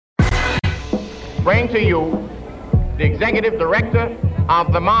bring to you the executive director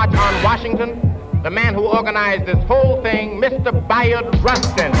of the March on Washington, the man who organized this whole thing, Mr. Bayard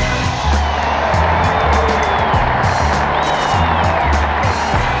Rustin.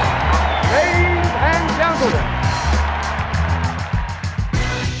 Ladies and gentlemen,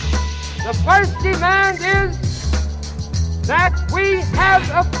 the first demand is that we have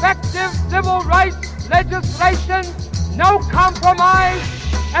effective civil rights legislation, no compromise,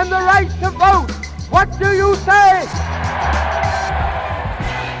 and the right to vote. What do you say?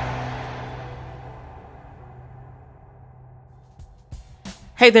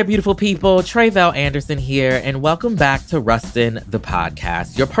 Hey there, beautiful people. Tre'vell Anderson here, and welcome back to Rustin the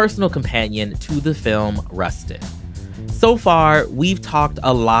Podcast, your personal companion to the film Rustin. So far, we've talked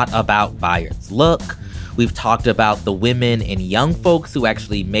a lot about Bayard's look. We've talked about the women and young folks who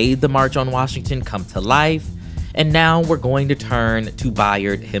actually made the March on Washington come to life. And now we're going to turn to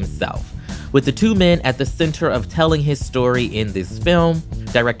Bayard himself, with the two men at the center of telling his story in this film,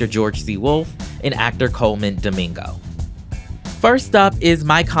 director George C. Wolfe and actor Colman Domingo. First up is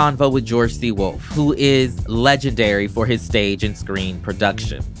my convo with George C. Wolfe, who is legendary for his stage and screen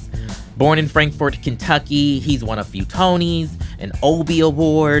productions. Born in Frankfort, Kentucky, he's won a few Tonys, an Obie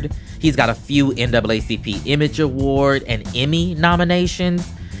Award, he's got a few NAACP Image Award and Emmy nominations,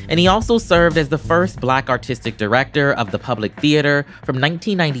 and he also served as the first Black artistic director of the Public Theater from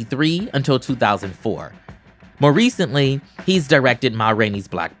 1993 until 2004. More recently, he's directed Ma Rainey's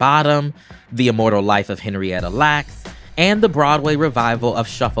Black Bottom, The Immortal Life of Henrietta Lacks, and the Broadway revival of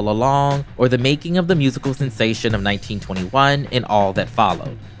Shuffle Along, or the making of the musical sensation of 1921 and all that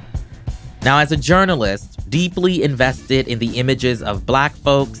followed. Now, as a journalist, deeply invested in the images of Black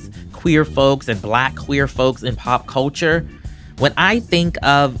folks, queer folks, and Black queer folks in pop culture, when I think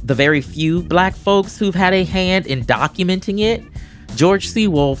of the very few Black folks who've had a hand in documenting it, George C.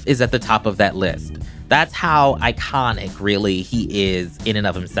 Wolfe is at the top of that list. That's how iconic, really, he is in and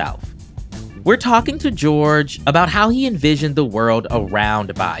of himself. We're talking to George about how he envisioned the world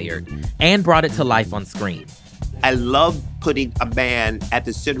around Bayard and brought it to life on screen. I love putting a man at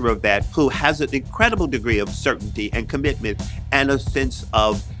the center of that who has an incredible degree of certainty and commitment and a sense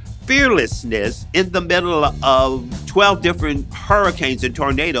of fearlessness in the middle of 12 different hurricanes and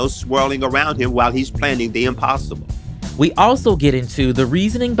tornadoes swirling around him while he's planning the impossible. We also get into the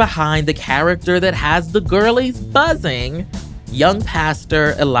reasoning behind the character that has the girlies buzzing, young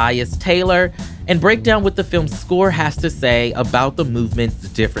pastor Elias Taylor, and break down what the film's score has to say about the movement's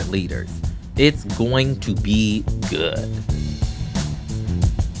different leaders. It's going to be good.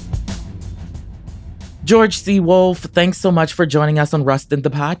 George C. Wolfe, thanks so much for joining us on Rustin the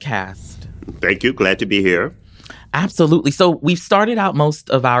Podcast. Thank you. Glad to be here. Absolutely. So we've started out most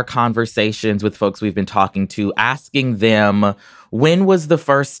of our conversations with folks we've been talking to, asking them, when was the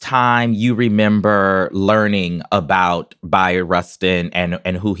first time you remember learning about Bayard Rustin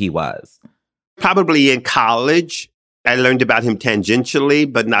and who he was? Probably in college. I learned about him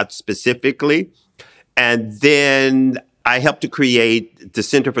tangentially, but not specifically. And then I helped to create the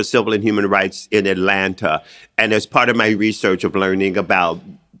Center for Civil and Human Rights in Atlanta. And as part of my research of learning about,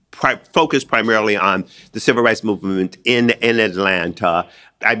 focused primarily on the civil rights movement in Atlanta,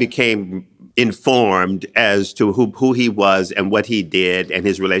 I became informed as to who he was and what he did and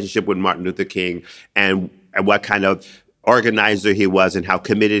his relationship with Martin Luther King and what kind of organizer he was and how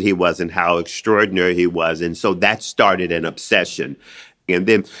committed he was and how extraordinary he was. And so that started an obsession. And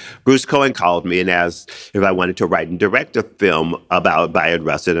then Bruce Cohen called me and asked if I wanted to write and direct a film about Bayard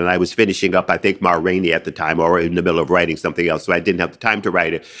Rustin. And I was finishing up, I think, Ma Rainey at the time, or in the middle of writing something else. So I didn't have the time to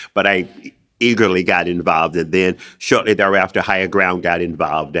write it. But I eagerly got involved. And then shortly thereafter, Higher Ground got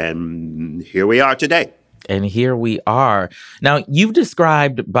involved. And here we are today. And here we are. Now, you've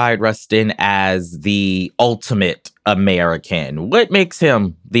described Bayard Rustin as the ultimate American. What makes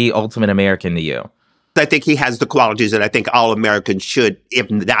him the ultimate American to you? I think he has the qualities that I think all Americans should, if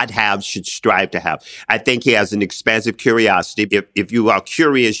not have, should strive to have. I think he has an expansive curiosity. If you are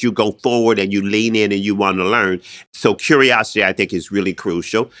curious, you go forward and you lean in and you want to learn. So curiosity, I think, is really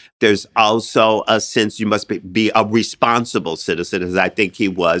crucial. There's also a sense you must be a responsible citizen, as I think he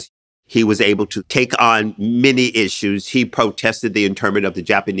was. He was able to take on many issues. He protested the internment of the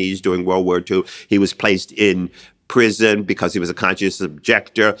Japanese during World War II. He was placed in prison because he was a conscientious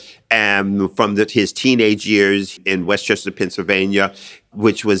objector. And from his teenage years in Westchester, Pennsylvania,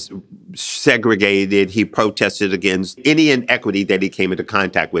 which was segregated, he protested against any inequity that he came into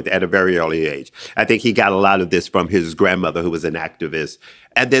contact with at a very early age. I think he got a lot of this from his grandmother, who was an activist.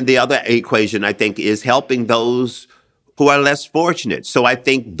 And then the other equation, I think, is helping those who are less fortunate. So I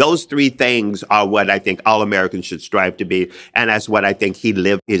think those three things are what I think all Americans should strive to be. And that's what I think he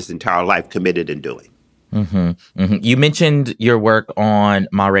lived his entire life committed in doing. Mm-hmm, mm-hmm. You mentioned your work on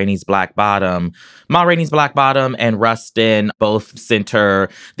Ma Rainey's Black Bottom. Ma Rainey's Black Bottom and Rustin both center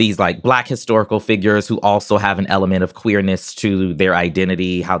these like Black historical figures who also have an element of queerness to their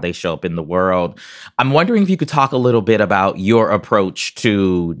identity, how they show up in the world. I'm wondering if you could talk a little bit about your approach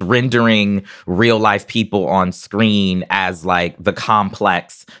to rendering real life people on screen as like the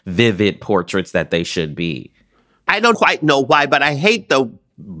complex, vivid portraits that they should be. I don't quite know why, but I hate the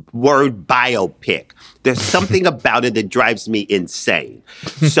word biopic. There's something about it that drives me insane.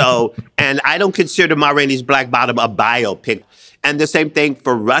 So, and I don't consider Ma Rainey's Black Bottom a biopic. And the same thing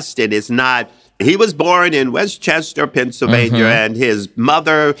for Rustin. It's not, he was born in Westchester, Pennsylvania, and his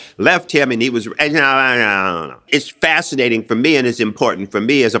mother left him and he was, no. It's fascinating for me and it's important for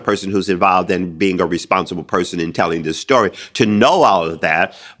me as a person who's involved in being a responsible person in telling this story to know all of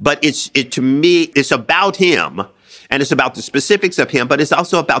that. But to me, it's about him. And it's about the specifics of him, but it's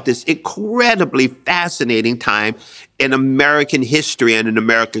also about this incredibly fascinating time in American history and in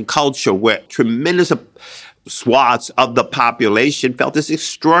American culture where tremendous swaths of the population felt this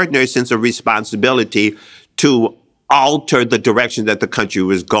extraordinary sense of responsibility to alter the direction that the country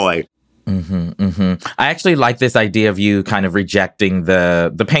was going. Mm-hmm, mm-hmm. I actually like this idea of you kind of rejecting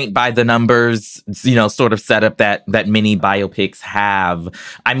the paint by the numbers, sort of setup that many biopics have.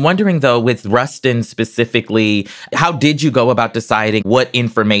 I'm wondering, though, with Rustin specifically, how did you go about deciding what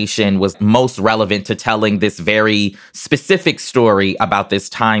information was most relevant to telling this very specific story about this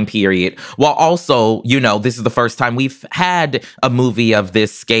time period? While also, this is the first time we've had a movie of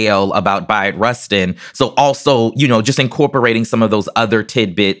this scale about Bayard Rustin. So also, just incorporating some of those other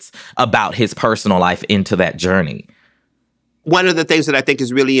tidbits about his personal life into that journey. One of the things that I think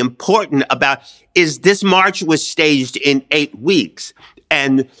is really important about is this march was staged in 8 weeks.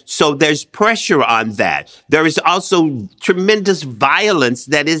 And so there's pressure on that. There is also tremendous violence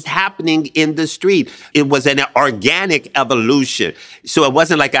that is happening in the street. It was an organic evolution. So it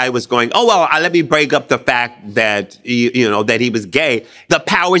wasn't like I was going, let me break up the fact that, that he was gay. The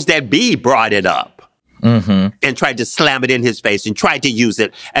powers that be brought it up. Mm-hmm. And tried to slam it in his face and tried to use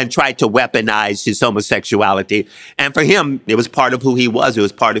it and tried to weaponize his homosexuality. And for him, it was part of who he was. It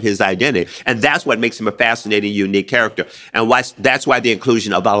was part of his identity. And that's what makes him a fascinating, unique character. And that's why the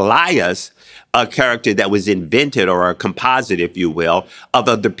inclusion of Elias, a character that was invented or a composite, if you will, of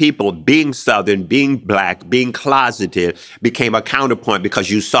other people, being Southern, being Black, being closeted, became a counterpoint because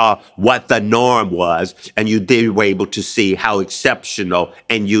you saw what the norm was and you then were able to see how exceptional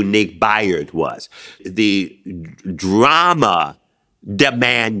and unique Bayard was. The drama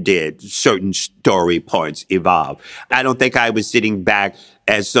demanded certain story points evolve. I don't think I was sitting back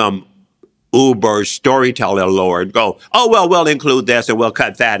as some Uber storyteller lord go, we'll include this and we'll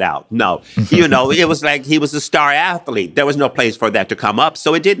cut that out. No, it was like he was a star athlete. There was no place for that to come up,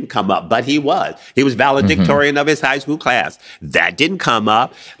 so it didn't come up, but he was. He was valedictorian of his high school class. That didn't come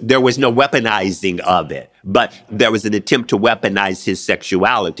up. There was no weaponizing of it, but there was an attempt to weaponize his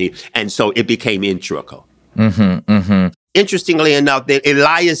sexuality, and so it became integral. Mm-hmm, mm-hmm. Interestingly enough, that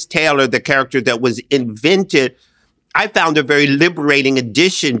Elias Taylor, the character that was invented, I found a very liberating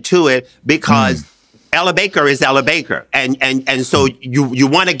addition to it because Ella Baker is Ella Baker. And so you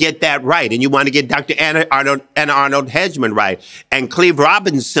want to get that right. And you want to get Dr. Anna Arnold Hedgeman right. And Cleve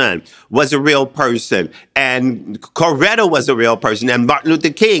Robinson was a real person. And Coretta was a real person. And Martin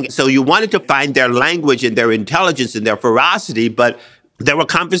Luther King. So you wanted to find their language and their intelligence and their ferocity. But there were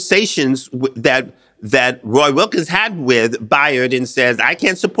conversations that Roy Wilkins had with Bayard and says, I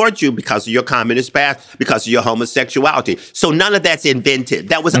can't support you because of your communist past, because of your homosexuality. So none of that's invented.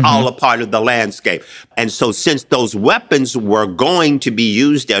 That was all a part of the landscape. And so since those weapons were going to be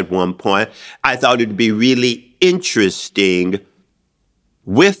used at one point, I thought it'd be really interesting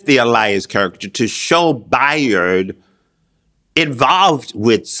with the Elias character to show Bayard involved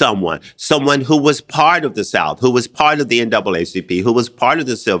with someone who was part of the South, who was part of the NAACP, who was part of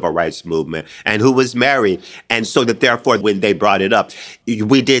the civil rights movement, and who was married. And so that therefore, when they brought it up,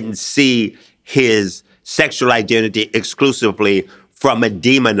 we didn't see his sexual identity exclusively from a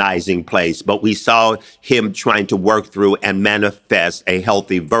demonizing place, but we saw him trying to work through and manifest a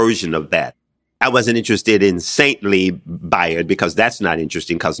healthy version of that. I wasn't interested in saintly Bayard because that's not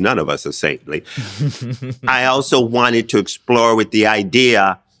interesting because none of us are saintly. I also wanted to explore with the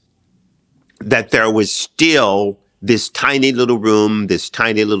idea that there was still this tiny little room, this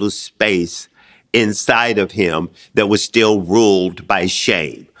tiny little space inside of him that was still ruled by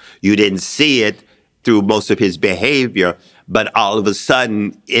shame. You didn't see it through most of his behavior, but all of a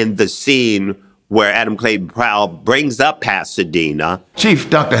sudden in the scene where Adam Clayton Powell brings up Pasadena. Chief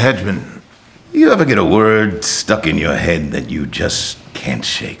Dr. Hedgeman, you ever get a word stuck in your head that you just can't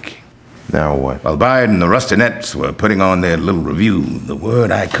shake? Now what? While Bayard and the Rustinettes were putting on their little review, the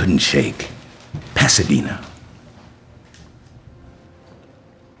word I couldn't shake, Pasadena.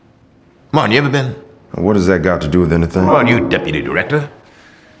 Come on, you ever been? What has that got to do with anything? Come on, you deputy director.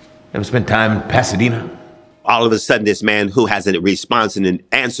 Ever spent time in Pasadena? All of a sudden, this man who has a response and an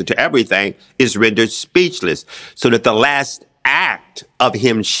answer to everything is rendered speechless. So that the last act of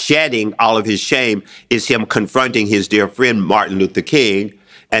him shedding all of his shame is him confronting his dear friend Martin Luther King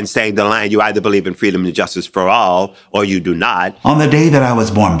and saying the line, you either believe in freedom and justice for all, or you do not. On the day that I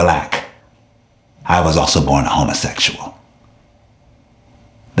was born black, I was also born a homosexual.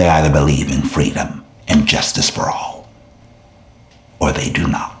 They either believe in freedom and justice for all, or they do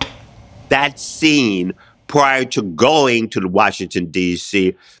not. That scene prior to going to Washington,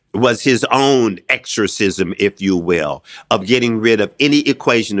 D.C., was his own exorcism, if you will, of getting rid of any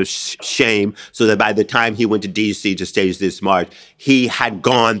equation of shame so that by the time he went to D.C. to stage this march, he had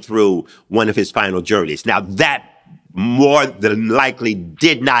gone through one of his final journeys. Now, that more than likely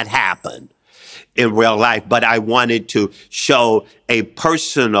did not happen in real life, but I wanted to show a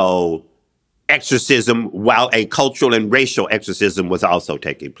personal exorcism while a cultural and racial exorcism was also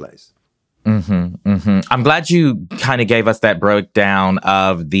taking place. I'm glad you kind of gave us that breakdown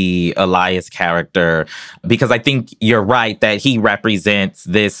of the Elias character, because I think you're right that he represents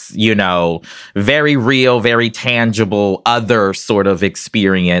this, very real, very tangible other sort of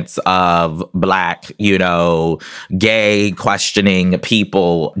experience of Black, gay, questioning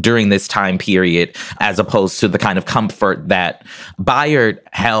people during this time period, as opposed to the kind of comfort that Bayard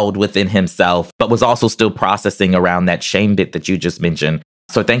held within himself, but was also still processing around that shame bit that you just mentioned.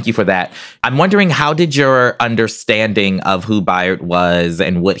 So thank you for that. I'm wondering, how did your understanding of who Bayard was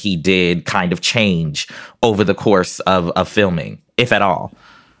and what he did kind of change over the course of filming, if at all?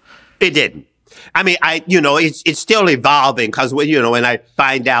 It didn't. I mean, it's still evolving because, when I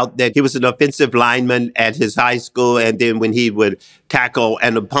find out that he was an offensive lineman at his high school, and then when he would tackle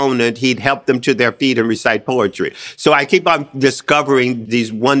an opponent, he'd help them to their feet and recite poetry. So I keep on discovering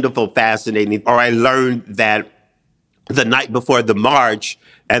these wonderful, fascinating, or I learned that the night before the march,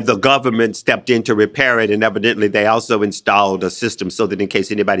 and the government stepped in to repair it, and evidently they also installed a system so that in case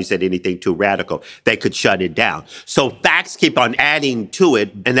anybody said anything too radical, they could shut it down. So facts keep on adding to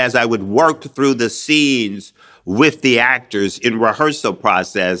it, and as I would work through the scenes with the actors in rehearsal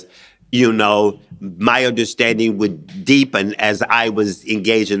process, my understanding would deepen as I was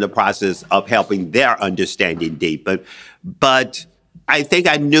engaged in the process of helping their understanding deepen. But I think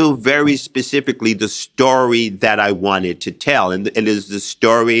I knew very specifically the story that I wanted to tell. And it is the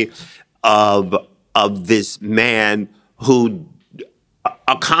story of this man who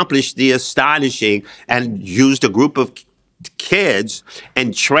accomplished the astonishing and used a group of kids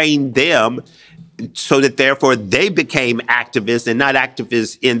and trained them so that therefore they became activists, and not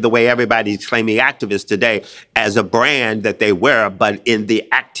activists in the way everybody's claiming activists today as a brand that they were, but in the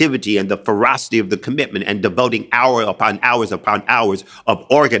activity and the ferocity of the commitment and devoting hour upon hours of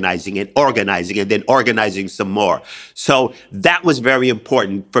organizing and then organizing some more. So that was very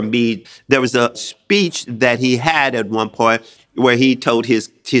important for me. There was a speech that he had at one point where he told his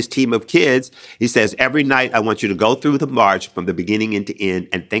team of kids, he says, every night I want you to go through the march from the beginning into end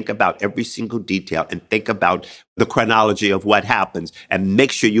and think about every single detail and think about the chronology of what happens and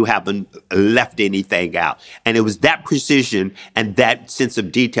make sure you haven't left anything out. And it was that precision and that sense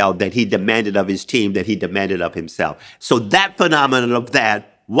of detail that he demanded of his team, that he demanded of himself. So that phenomenon of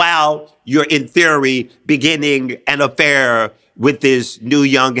that, while you're in theory beginning an affair with this new,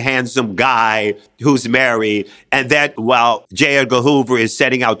 young, handsome guy who's married, and that while J. Edgar Hoover is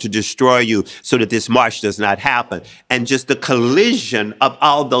setting out to destroy you so that this march does not happen. And just the collision of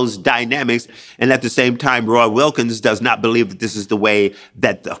all those dynamics. And at the same time, Roy Wilkins does not believe that this is the way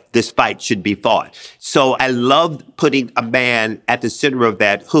that this fight should be fought. So I loved putting a man at the center of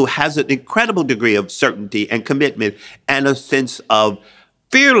that who has an incredible degree of certainty and commitment and a sense of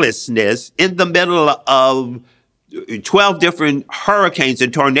fearlessness in the middle of 12 different hurricanes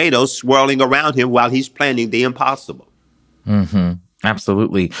and tornadoes swirling around him while he's planning the impossible.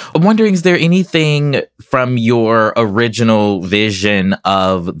 Absolutely. I'm wondering, is there anything from your original vision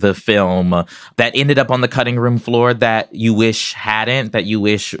of the film that ended up on the cutting room floor that you wish hadn't, that you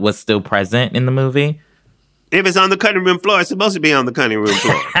wish was still present in the movie? If it's on the cutting room floor, it's supposed to be on the cutting room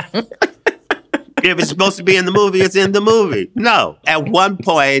floor. If it's supposed to be in the movie, it's in the movie. No. At one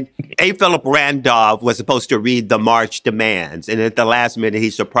point, A. Philip Randolph was supposed to read the march demands. And at the last minute,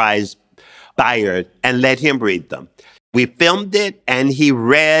 he surprised Bayard and let him read them. We filmed it, and he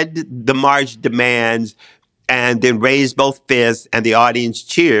read the march demands and then raised both fists, and the audience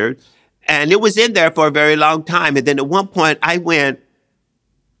cheered. And it was in there for a very long time. And then at one point, I went,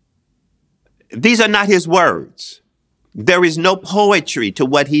 these are not his words. There is no poetry to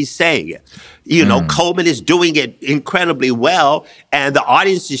what he's saying. You know, Colman is doing it incredibly well, and the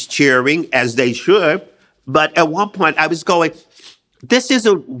audience is cheering, as they should. But at one point, I was going, this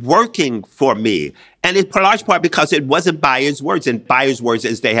isn't working for me. And in large part because it wasn't Bayard's words. And Bayard's words,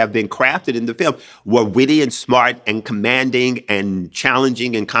 as they have been crafted in the film, were witty and smart and commanding and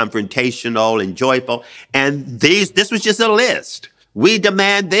challenging and confrontational and joyful. And this was just a list. We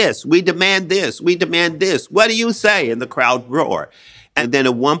demand this. We demand this. We demand this. What do you say? And the crowd roared. And then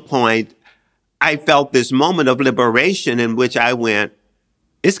at one point, I felt this moment of liberation in which I went,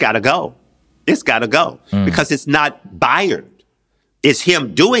 it's got to go. It's got to go. Because it's not Bayard. It's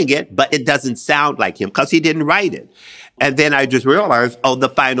him doing it, but it doesn't sound like him because he didn't write it. And then I just realized, the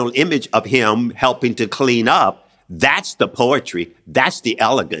final image of him helping to clean up, that's the poetry. That's the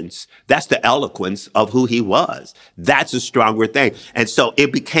elegance. That's the eloquence of who he was. That's a stronger thing. And so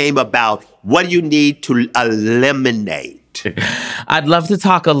it became about what do you need to eliminate? I'd love to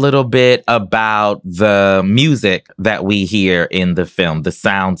talk a little bit about the music that we hear in the film, the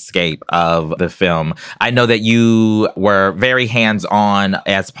soundscape of the film. I know that you were very hands-on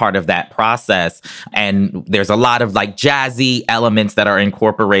as part of that process, and there's a lot of like jazzy elements that are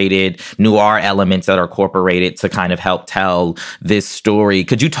incorporated, noir elements that are incorporated to kind of help tell this story.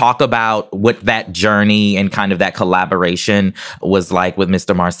 Could you talk about what that journey and kind of that collaboration was like with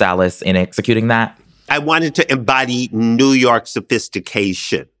Mr. Marsalis in executing that? I wanted to embody New York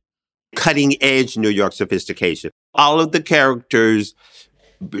sophistication, cutting-edge New York sophistication. All of the characters,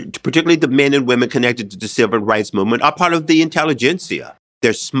 particularly the men and women connected to the civil rights movement, are part of the intelligentsia.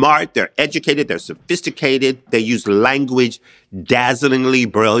 They're smart, they're educated, they're sophisticated, they use language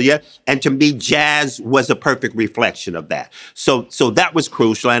dazzlingly brilliant. And to me, jazz was a perfect reflection of that. So that was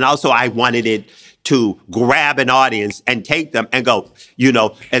crucial. And also I wanted it to grab an audience and take them and go,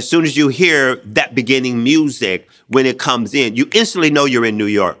 as soon as you hear that beginning music, when it comes in, you instantly know you're in New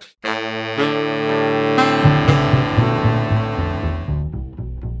York.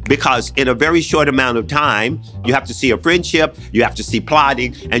 Because in a very short amount of time, you have to see a friendship, you have to see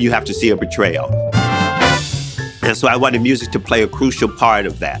plotting, and you have to see a betrayal. And so I wanted music to play a crucial part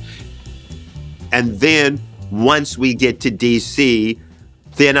of that. And then once we get to D.C.,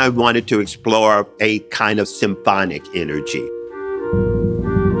 then I wanted to explore a kind of symphonic energy.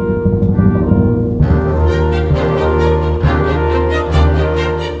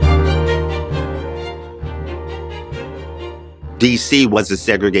 D.C. was a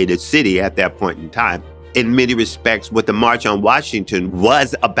segregated city at that point in time. In many respects, what the March on Washington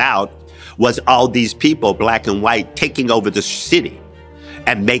was about was all these people, black and white, taking over the city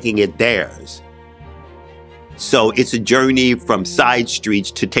and making it theirs. So it's a journey from side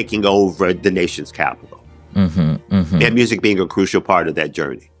streets to taking over the nation's capital. And music being a crucial part of that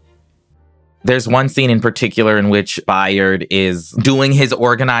journey. There's one scene in particular in which Bayard is doing his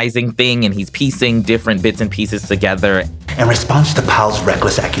organizing thing and he's piecing different bits and pieces together. In response to Powell's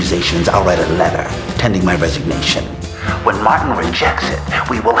reckless accusations, I'll write a letter tending my resignation. When Martin rejects it,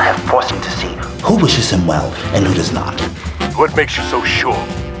 we will have forced him to see who wishes him well and who does not. What makes you so sure?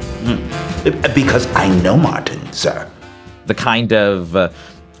 Because I know Martin, sir. The kind of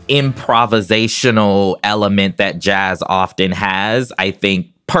improvisational element that jazz often has, I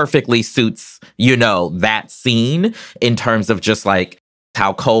think, perfectly suits, that scene in terms of just like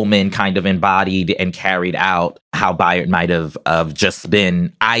how Colman kind of embodied and carried out how Bayard might have just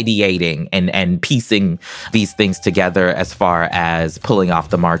been ideating and piecing these things together as far as pulling off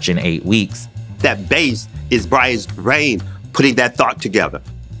the march in 8 weeks. That bass is Brian's brain putting that thought together.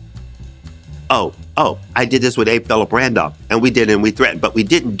 I did this with A. Philip Randolph, and we did it and we threatened, but we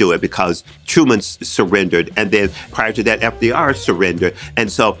didn't do it because Truman surrendered, and then prior to that, FDR surrendered. And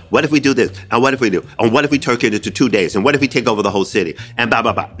so, what if we do this? And what if we do? And what if we turn it into 2 days? And what if we take over the whole city? And blah,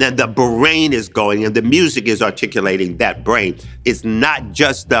 blah, blah. And the brain is going, and the music is articulating that brain. It's not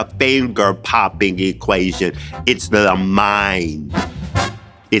just the finger-popping equation. It's the mind.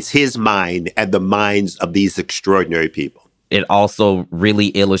 It's his mind and the minds of these extraordinary people. It also really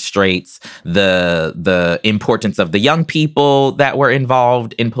illustrates the importance of the young people that were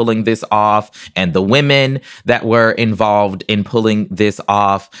involved in pulling this off and the women that were involved in pulling this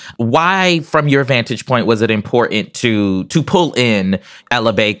off. Why, from your vantage point, was it important to pull in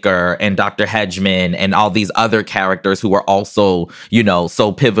Ella Baker and Dr. Hedgeman and all these other characters who were also,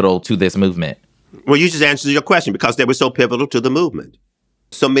 so pivotal to this movement? Well, you just answered your question, because they were so pivotal to the movement.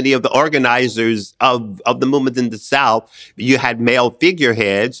 So many of the organizers of the movement in the South, you had male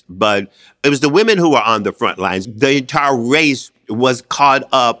figureheads, but it was the women who were on the front lines. The entire race was caught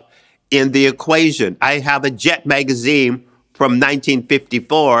up in the equation. I have a Jet magazine from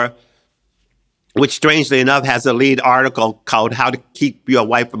 1954, which strangely enough has a lead article called How to Keep Your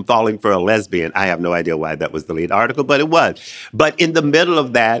Wife from Falling for a Lesbian. I have no idea why that was the lead article, but it was. But in the middle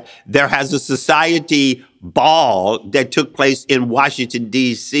of that, there has a society ball that took place in Washington,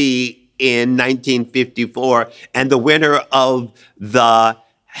 D.C. in 1954. And the winner of the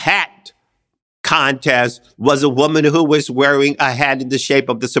hat contest was a woman who was wearing a hat in the shape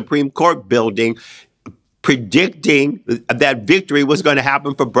of the Supreme Court building, predicting that victory was going to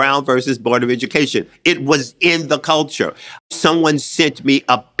happen for Brown versus Board of Education. It was in the culture. Someone sent me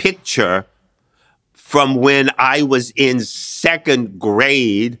a picture from when I was in second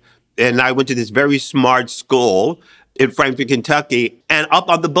grade, and I went to this very smart school in Frankfort, Kentucky, and up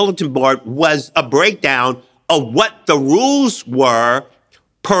on the bulletin board was a breakdown of what the rules were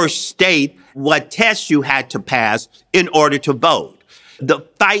per state, what tests you had to pass in order to vote. The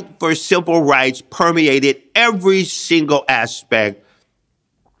fight for civil rights permeated every single aspect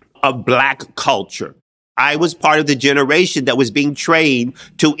of Black culture. I was part of the generation that was being trained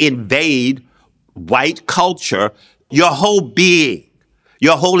to invade white culture. Your whole being,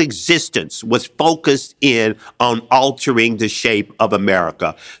 your whole existence was focused in on altering the shape of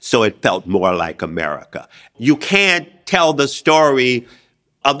America so it felt more like America. You can't tell the story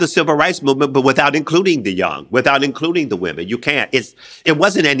of the civil rights movement, but without including the young, without including the women. You can't. It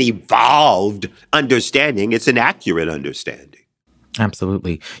wasn't an evolved understanding. It's an accurate understanding.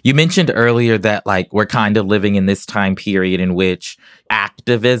 Absolutely. You mentioned earlier that we're kind of living in this time period in which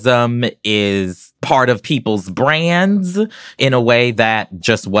activism is part of people's brands in a way that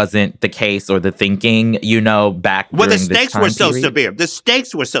just wasn't the case or the thinking, back during the stakes were so severe. The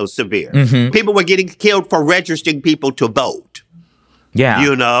stakes were so severe. Mm-hmm. People were getting killed for registering people to vote.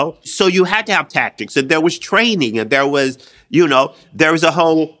 Yeah. So you had to have tactics, and there was training, and there was a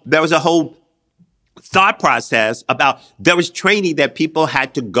whole thought process about, there was training that people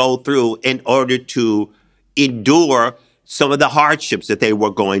had to go through in order to endure some of the hardships that they were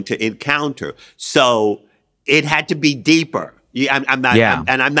going to encounter. So it had to be deeper. I'm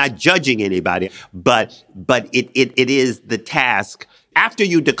not judging anybody, but it is the task. After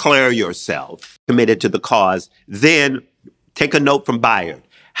you declare yourself committed to the cause, then take a note from Bayard.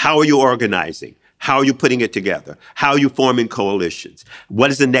 How are you organizing? How are you putting it together? How are you forming coalitions? What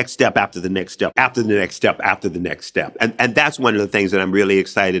is the next step after the next step, after the next step, after the next step? And that's one of the things that I'm really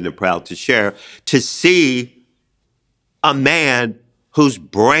excited and proud to share, to see a man whose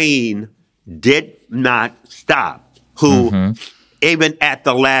brain did not stop, who even at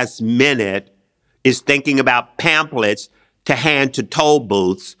the last minute is thinking about pamphlets to hand to toll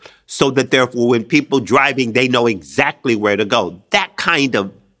booths so that therefore when people driving, they know exactly where to go. That kind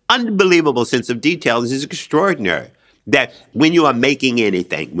of unbelievable sense of detail is extraordinary. That when you are making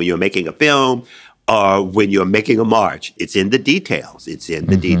anything, when you're making a film or when you're making a march, it's in the details. It's in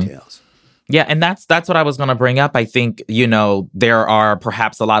the details. Yeah, and that's what I was going to bring up. I think, there are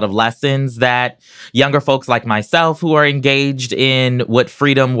perhaps a lot of lessons that younger folks like myself who are engaged in what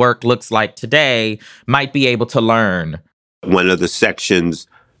freedom work looks like today might be able to learn. One of the sections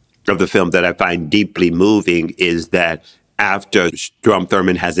of the film that I find deeply moving is that after Strom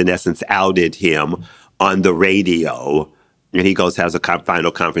Thurmond has, in essence, outed him on the radio, and he has a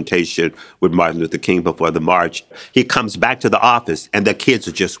final confrontation with Martin Luther King before the march, he comes back to the office, and the kids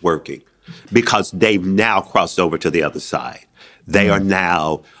are just working because they've now crossed over to the other side. They are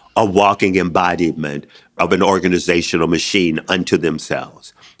now a walking embodiment of an organizational machine unto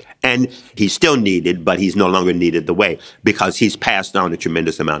themselves. And he's still needed, but he's no longer needed the way, because he's passed on a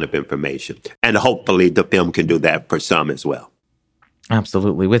tremendous amount of information. And hopefully the film can do that for some as well.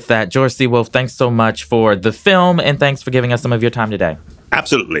 Absolutely. With that, George C. Wolfe, thanks so much for the film, and thanks for giving us some of your time today.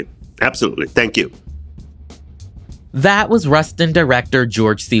 Absolutely. Absolutely. Thank you. That was Rustin director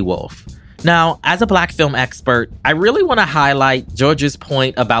George C. Wolfe. Now, as a Black film expert, I really want to highlight George's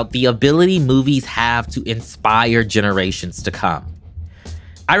point about the ability movies have to inspire generations to come.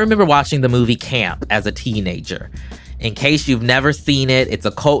 I remember watching the movie Camp as a teenager. In case you've never seen it, it's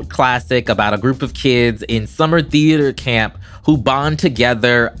a cult classic about a group of kids in summer theater camp who bond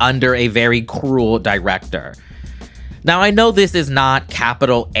together under a very cruel director. Now, I know this is not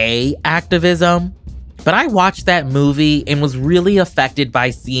capital A activism, but I watched that movie and was really affected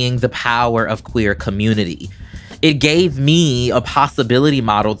by seeing the power of queer community. It gave me a possibility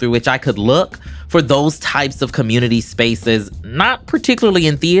model through which I could look for those types of community spaces, not particularly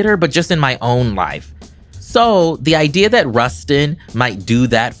in theater, but just in my own life. So the idea that Rustin might do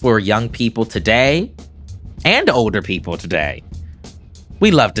that for young people today and older people today,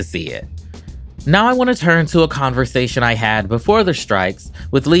 we love to see it. Now I want to turn to a conversation I had before the strikes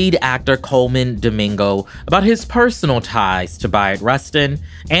with lead actor Colman Domingo about his personal ties to Bayard Rustin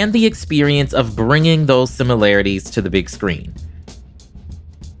and the experience of bringing those similarities to the big screen.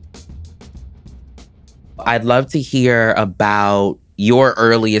 I'd love to hear about your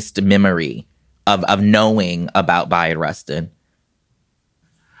earliest memory of knowing about Bayard Rustin.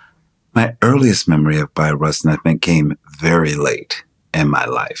 My earliest memory of Bayard Rustin, I think, came very late in my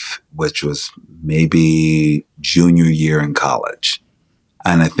life, which was maybe junior year in college.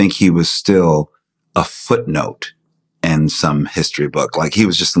 And I think he was still a footnote in some history book. Like, he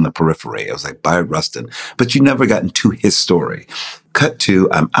was just in the periphery. It was like Bayard Rustin, but you never got into his story. Cut to,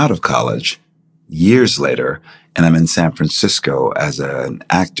 I'm out of college years later, and I'm in San Francisco as an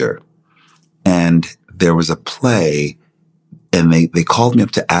actor. And there was a play, and they called me up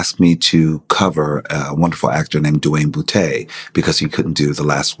to ask me to cover a wonderful actor named Dwayne Boutte because he couldn't do the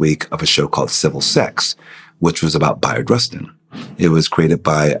last week of a show called Civil Sex, which was about Bayard Rustin. It was created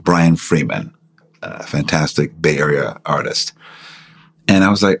by Brian Freeman, a fantastic Bay Area artist. And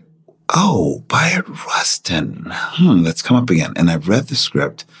I was like, oh, Bayard Rustin. Let's come up again. And I read the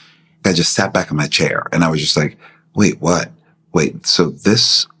script. I just sat back in my chair and I was just like, wait, what? Wait, so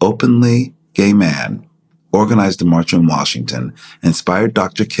this openly gay man organized a march in Washington, inspired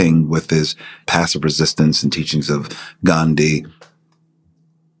Dr. King with his passive resistance and teachings of Gandhi.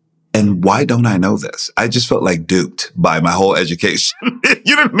 And why don't I know this? I just felt like duped by my whole education.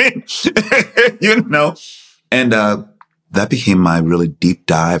 You know what I mean? You know? And that became my really deep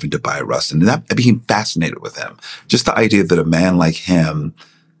dive into Bayard Rustin. And I became fascinated with him. Just the idea that a man like him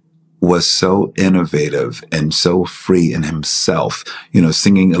was so innovative and so free in himself, you know,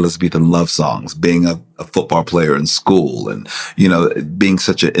 singing Elizabethan love songs, being a football player in school and, you know, being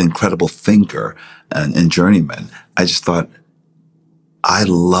such an incredible thinker and journeyman. I just thought, I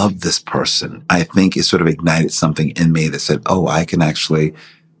love this person. I think it sort of ignited something in me that said, oh, I can actually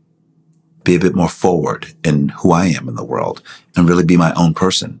be a bit more forward in who I am in the world and really be my own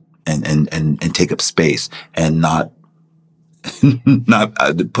person and take up space and not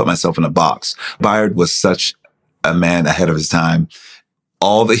put myself in a box. Bayard was such a man ahead of his time.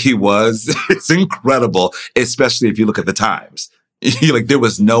 All that he was is incredible, especially if you look at the times. Like, there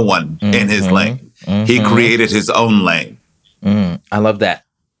was no one in his lane. He created his own lane. I love that.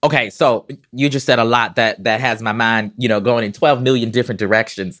 Okay, so you just said a lot that has my mind, you know, going in 12 million different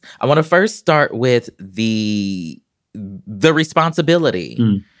directions. I want to first start with the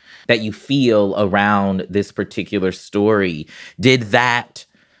responsibility that you feel around this particular story. Did that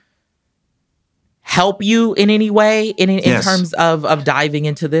help you in any way in yes. terms of diving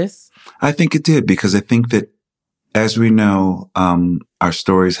into this? I think it did, because I think that, as we know, our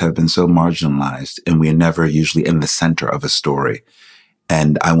stories have been so marginalized and we are never usually in the center of a story.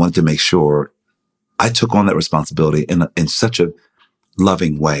 And I wanted to make sure I took on that responsibility in such a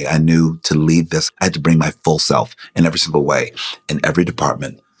loving way. I knew to lead this, I had to bring my full self in every single way, in every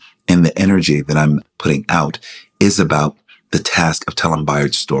department. And the energy that I'm putting out is about the task of telling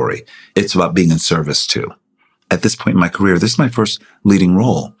Bayard's story. It's about being in service too. At this point in my career, this is my first leading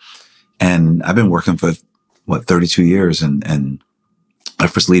role. And I've been working for, 32 years and my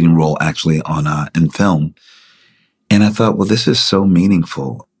first leading role actually in film. And I thought, well, this is so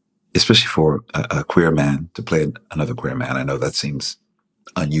meaningful, especially for a queer man to play another queer man. I know that seems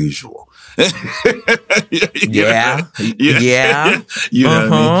unusual. Yeah. You know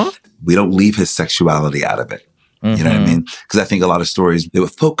what I mean? We don't leave his sexuality out of it. You know what I mean? Because I think a lot of stories, they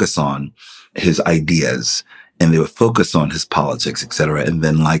would focus on his ideas and they would focus on his politics, et cetera. And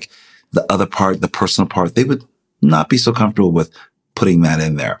then like the other part, the personal part, they would not be so comfortable with putting that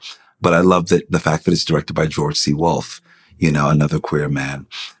in there. But I love the fact that it's directed by George C. Wolfe, you know, another queer man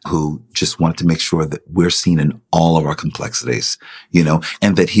who just wanted to make sure that we're seen in all of our complexities, you know,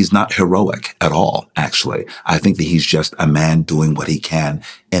 and that he's not heroic at all, actually. I think that he's just a man doing what he can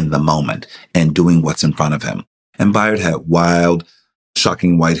in the moment and doing what's in front of him. And Bayard had wild,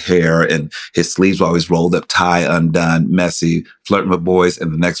 shocking white hair and his sleeves were always rolled up, tie undone, messy, flirting with boys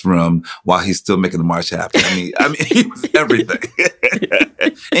in the next room while he's still making the march happen. I mean, he was everything.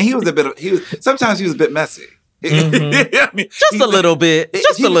 And sometimes he was a bit messy. I mean, just a little bit.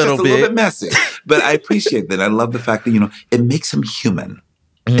 A little bit messy. But I appreciate that. I love the fact that, you know, it makes him human.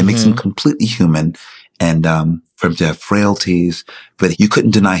 It makes him completely human. And for him to have frailties, but you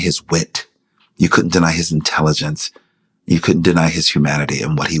couldn't deny his wit. You couldn't deny his intelligence. You couldn't deny his humanity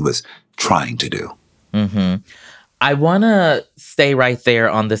and what he was trying to do. I want to stay right there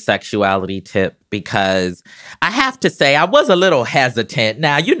on the sexuality tip because I have to say I was a little hesitant.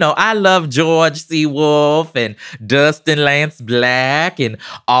 Now, I love George C. Wolfe and Dustin Lance Black and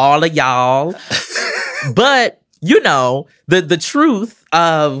all of y'all. But, the truth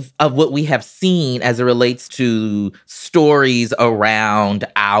of what we have seen as it relates to stories around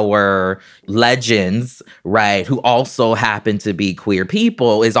our legends, right, who also happen to be queer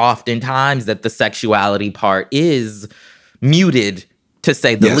people, is oftentimes that the sexuality part is muted, to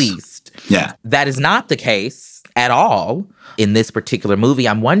say the least. Yeah. That is not the case at all in this particular movie.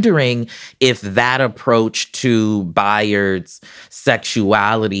 I'm wondering if that approach to Bayard's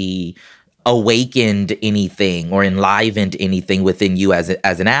sexuality awakened anything or enlivened anything within you as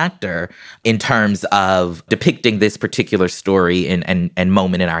an actor in terms of depicting this particular story and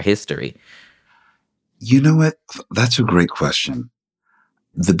moment in our history. You know what? That's a great question.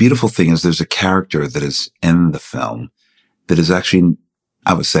 The beautiful thing is there's a character that is in the film that is actually,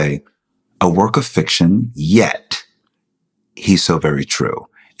 I would say, a work of fiction, yet he's so very true.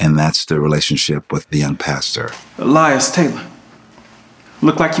 And that's the relationship with the young pastor. Elias Taylor.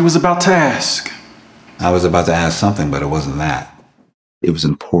 Looked like you was about to ask. I was about to ask something, but it wasn't that. It was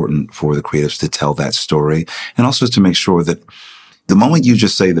important for the creatives to tell that story and also to make sure that the moment you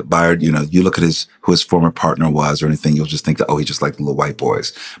just say that Bayard, you look at who his former partner was or anything, you'll just think that, he just liked little white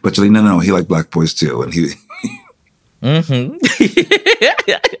boys. But you're like, no, he liked black boys too. And he... Mm-hmm.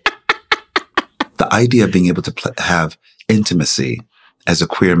 The idea of being able to have intimacy as a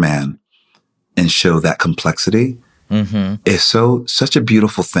queer man and show that complexity is such a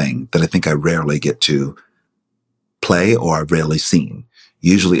beautiful thing that I think I rarely get to play or I've rarely seen.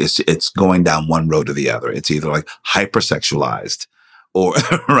 Usually it's going down one road or the other. It's either like hypersexualized or,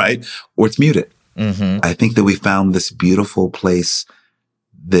 right, or it's muted. I think that we found this beautiful place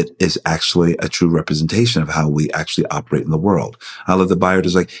that is actually a true representation of how we actually operate in the world. I love that Bayard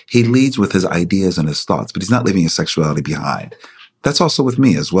is like, he leads with his ideas and his thoughts, but he's not leaving his sexuality behind. That's also with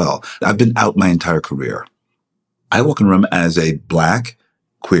me as well. I've been out my entire career. I walk in a room as a black,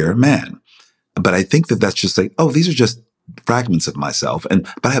 queer man. But I think that that's just like, these are just fragments of myself. But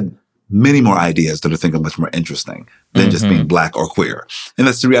I have many more ideas that I think are much more interesting than just being black or queer. And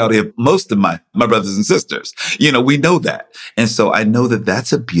that's the reality of most of my brothers and sisters. We know that. And so I know that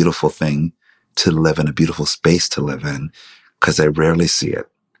that's a beautiful thing to live in, a beautiful space to live in, because I rarely see it.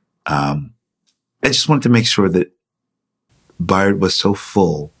 I just wanted to make sure that Bayard was so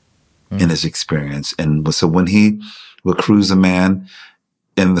full in his experience. And so when he would cruise a man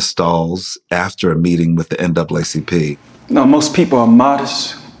in the stalls after a meeting with the NAACP. No, most people are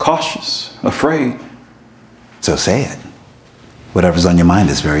modest, cautious, afraid. So say it. Whatever's on your mind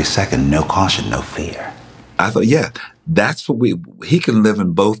this very second. No caution, no fear. I thought, that's what he can live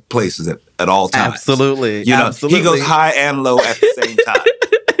in both places at all times. Absolutely. Absolutely. He goes high and low at the same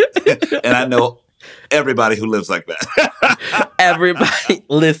time. And I know everybody who lives like that. Everybody,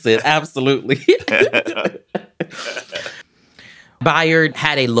 listen, absolutely. Bayard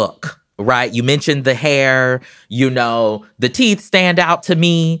had a look, right? You mentioned the hair, the teeth stand out to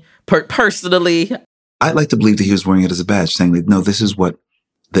me personally. I'd like to believe that he was wearing it as a badge, saying that, no, this is what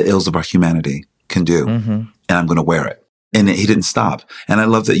the ills of our humanity can do, and I'm going to wear it. And he didn't stop. And I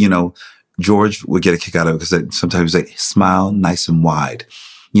love that, George would get a kick out of it because sometimes he's like, smile nice and wide.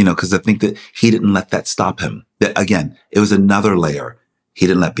 Because I think that he didn't let that stop him. That again, it was another layer. He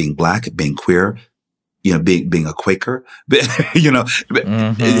didn't let being black, being queer, being a Quaker,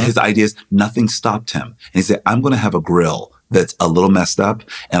 his ideas, nothing stopped him. And he said, I'm going to have a grill that's a little messed up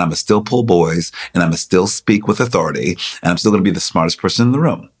and I'm going to still pull boys and I'm going to still speak with authority and I'm still going to be the smartest person in the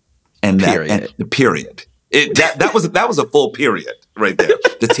room. And period. That was a full period right there.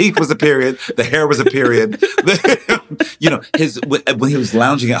 The teeth was a period. The hair was a period. When he was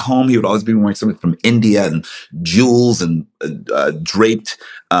lounging at home, he would always be wearing something from India and jewels and draped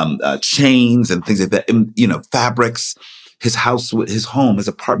chains and things like that. And, fabrics. His house, his home, his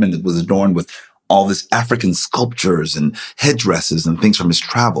apartment was adorned with all this African sculptures and headdresses and things from his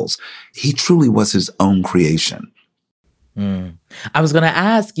travels. He truly was his own creation. I was going to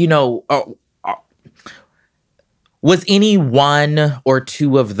ask, was any one or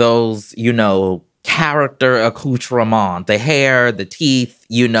two of those, character accoutrement, the hair, the teeth,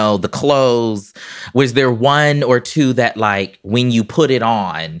 the clothes, was there one or two that, like, when you put it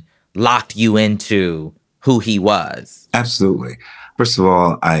on, locked you into who he was? Absolutely. First of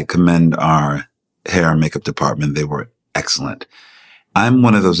all, I commend our hair and makeup department. They were excellent. I'm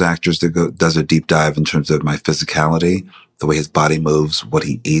one of those actors that does a deep dive in terms of my physicality, the way his body moves, what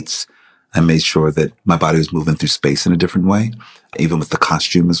he eats. I made sure that my body was moving through space in a different way, even with the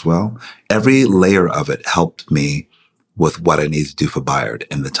costume as well. Every layer of it helped me with what I needed to do for Bayard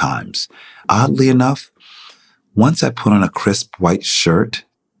in the times. Oddly enough, once I put on a crisp white shirt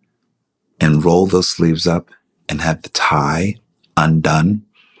and rolled those sleeves up and had the tie undone,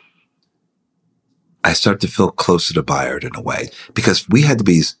 I started to feel closer to Bayard in a way, because we had to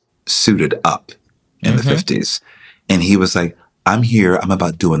be suited up in the 50s. And he was like, I'm here. I'm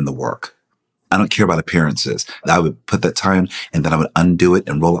about doing the work. I don't care about appearances. I would put that tie on and then I would undo it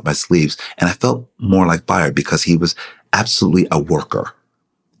and roll up my sleeves. And I felt more like Bayard because he was absolutely a worker.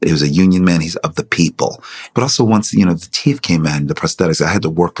 He was a union man. He's of the people. But also once, the teeth came in, the prosthetics, I had to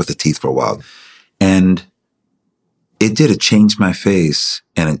work with the teeth for a while. And it did. It changed my face,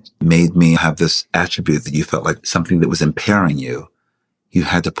 and it made me have this attribute that you felt like something that was impairing you. You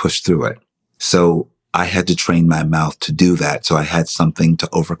had to push through it. So I had to train my mouth to do that. So I had something to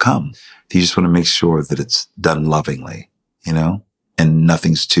overcome. You just want to make sure that it's done lovingly, and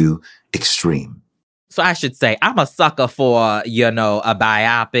nothing's too extreme. So I should say, I'm a sucker for, a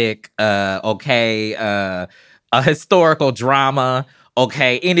biopic, a historical drama.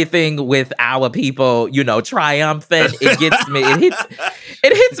 Okay, anything with our people, triumphant, it gets me.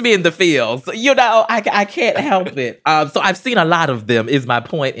 It hits me in the feels. I can't help it. So I've seen a lot of them, is my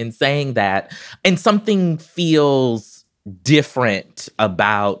point in saying that. And something feels different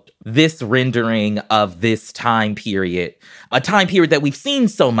about this rendering of this time period, a time period that we've seen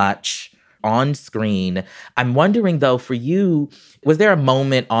so much on screen. I'm wondering, though, for you, was there a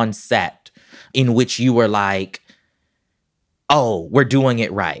moment on set in which you were like, oh, we're doing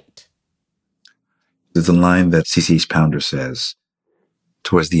it right? There's a line that CCH Pounder says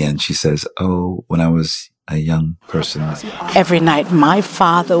towards the end. She says, oh, when I was a young person. Every night my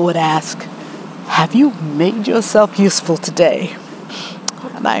father would ask, have you made yourself useful today?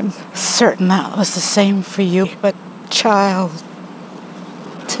 And I'm certain that was the same for you. But child,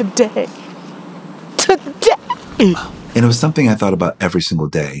 today. And it was something I thought about every single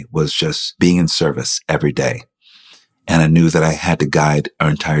day, was just being in service every day. And I knew that I had to guide our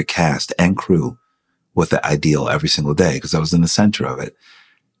entire cast and crew with the ideal every single day, because I was in the center of it.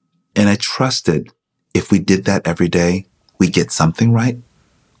 And I trusted if we did that every day, we get something right.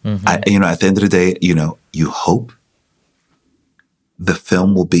 Mm-hmm. At the end of the day, you hope the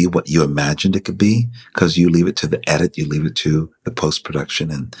film will be what you imagined it could be, because you leave it to the edit, you leave it to the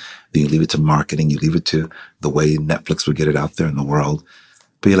post-production, and you leave it to marketing, you leave it to the way Netflix would get it out there in the world.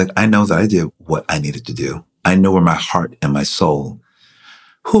 But you're like, I know that I did what I needed to do. I know where my heart and my soul.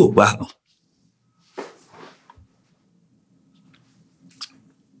 Wow.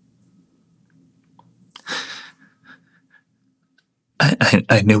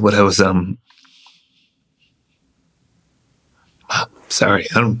 I knew what I was, sorry.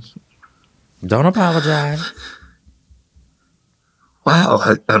 Don't apologize.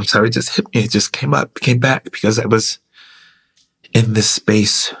 Wow. I'm sorry. It just hit me. It just came back because I was in this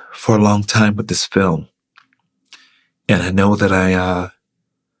space for a long time with this film. And I know that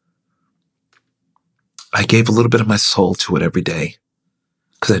I gave a little bit of my soul to it every day,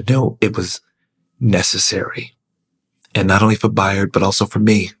 because I know it was necessary. And not only for Bayard, but also for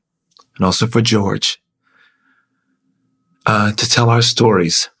me, and also for George, to tell our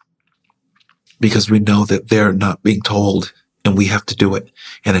stories, because we know that they're not being told, and we have to do it.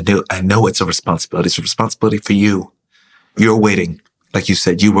 And I know it's a responsibility. It's a responsibility for you. You're waiting. Like you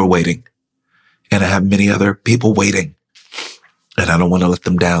said, you were waiting. And I have many other people waiting. And I don't want to let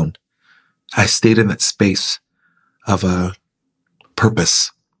them down. I stayed in that space of a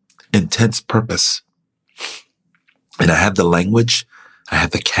purpose, intense purpose. And I have the language, I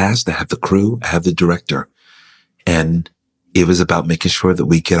have the cast, I have the crew, I have the director. And it was about making sure that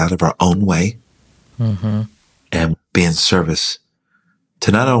we get out of our own way and be in service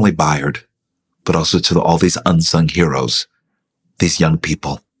to not only Bayard, but also to all these unsung heroes, these young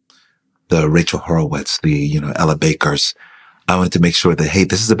people, the Rachel Horowitz, the, Ella Bakers. I wanted to make sure that, hey,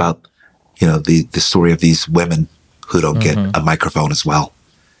 this is about, the story of these women who don't get a microphone as well.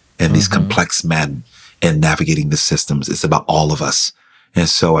 And these complex men and navigating the systems. It's about all of us. And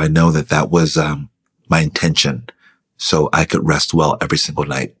so I know that was my intention, so I could rest well every single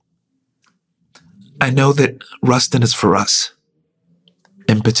night. I know that Rustin is for us,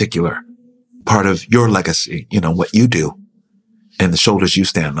 in particular, part of your legacy, what you do and the shoulders you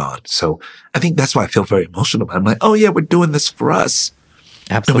stand on. So I think that's why I feel very emotional. I'm like, oh yeah, we're doing this for us.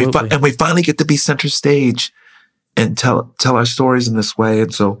 Absolutely. And we finally get to be center stage and tell our stories in this way.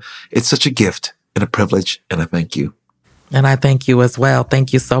 And so it's such a gift and a privilege, and I thank you. And I thank you as well.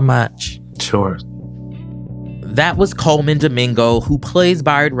 Thank you so much. Sure. That was Colman Domingo, who plays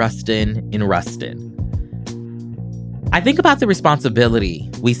Bayard Rustin in Rustin. I think about the responsibility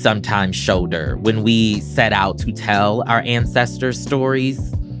we sometimes shoulder when we set out to tell our ancestors'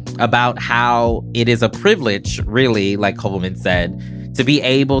 stories, about how it is a privilege, really, like Colman said, to be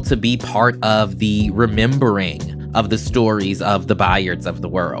able to be part of the remembering of the stories of the Bayards of the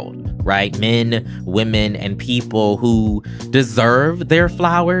world, right? Men, women, and people who deserve their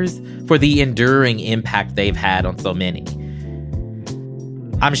flowers for the enduring impact they've had on so many.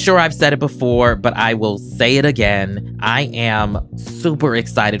 I'm sure I've said it before, but I will say it again. I am super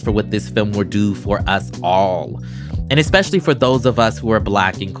excited for what this film will do for us all, and especially for those of us who are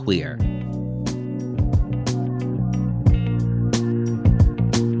Black and queer.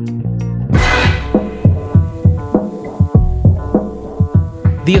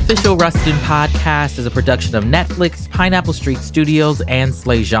 The official Rustin Podcast is a production of Netflix, Pineapple Street Studios, and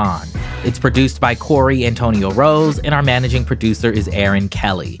Slayzhon. It's produced by Corey Antonio Rose, and our managing producer is Erin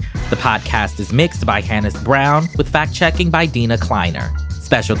Kelly. The podcast is mixed by Hannis Brown, with fact-checking by Dina Kleiner.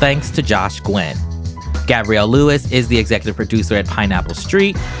 Special thanks to Josh Gwynn. Gabrielle Lewis is the executive producer at Pineapple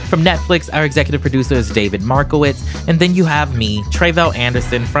Street. From Netflix, our executive producer is David Markowitz. And then you have me, Tre'vell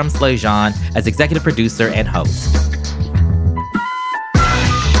Anderson from Slayzhon, as executive producer and host.